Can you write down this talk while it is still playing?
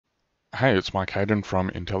Hey, it's Mike Hayden from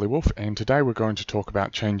Intelliwolf, and today we're going to talk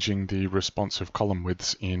about changing the responsive column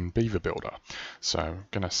widths in Beaver Builder. So I'm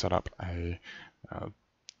going to set up a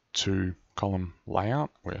two-column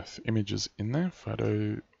layout with images in there.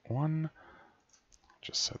 Photo 1,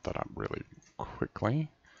 just set that up really quickly.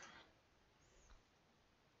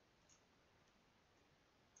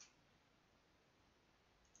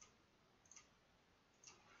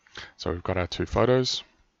 So we've got our two photos.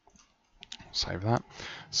 Save that.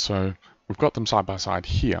 So we've got them side by side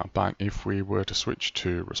here, but if we were to switch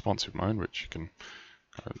to responsive mode, which you can,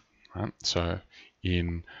 right? So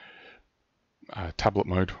in tablet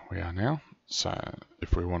mode we are now. So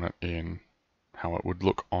if we want it in how it would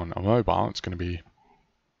look on a mobile, it's going to be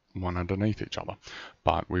one underneath each other,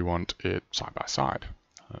 but we want it side by side,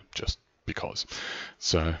 just because.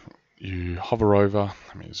 So you hover over,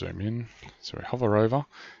 let me zoom in. So we hover over,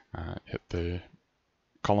 hit the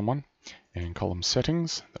column one and column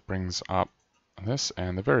settings. That brings up this,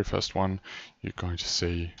 and the very first one you're going to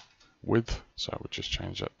see width, so we'll just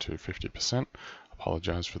change that to 50%.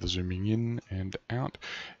 Apologize for the zooming in and out.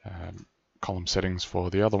 Column settings for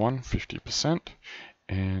the other one, 50%,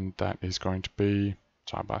 and that is going to be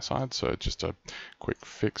side by side. So just a quick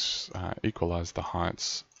fix, equalize the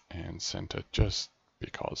heights and center just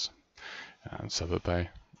because, so that they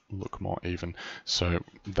look more even. So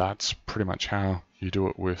that's pretty much how you do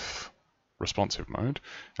it with responsive mode.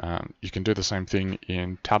 You can do the same thing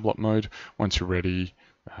in tablet mode. Once you're ready,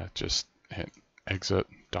 just hit exit,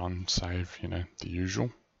 done, save, the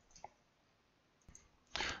usual.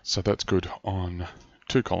 So that's good on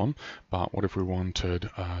two column, but what if we wanted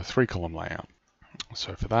a three column layout?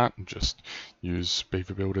 So for that, just use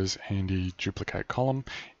Beaver Builder's handy duplicate column,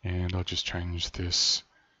 and I'll just change this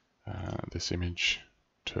this image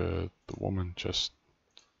to the woman just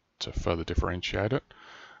to further differentiate it.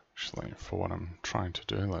 Actually, for what I'm trying to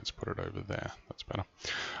do, let's put it over there. That's better.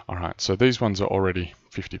 All right, so these ones are already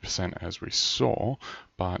 50% as we saw,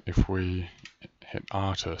 but if we hit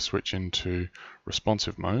R to switch into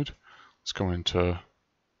responsive mode, let's go into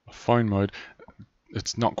phone mode.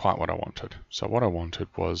 It's not quite what I wanted. So what I wanted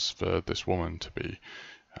was for this woman to be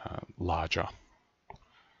larger.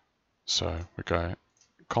 So we go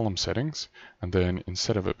column settings, and then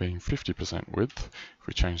instead of it being 50% width, if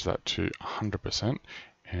we change that to 100%,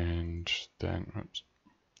 and then, oops,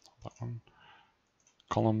 that one,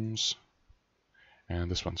 columns, and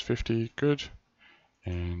this one's 50, good,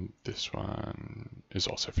 and this one is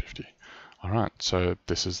also 50. All right, so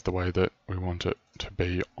this is the way that we want it to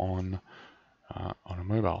be on a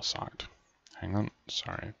mobile site. Hang on,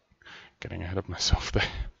 sorry, getting ahead of myself there.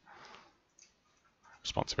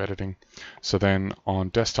 Responsive editing. So then on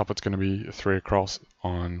desktop it's going to be 3 across,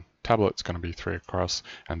 on tablet it's going to be 3 across,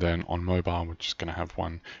 and then on mobile we're just going to have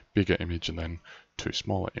one bigger image and then two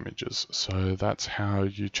smaller images. So that's how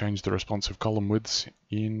you change the responsive column widths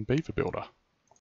in Beaver Builder.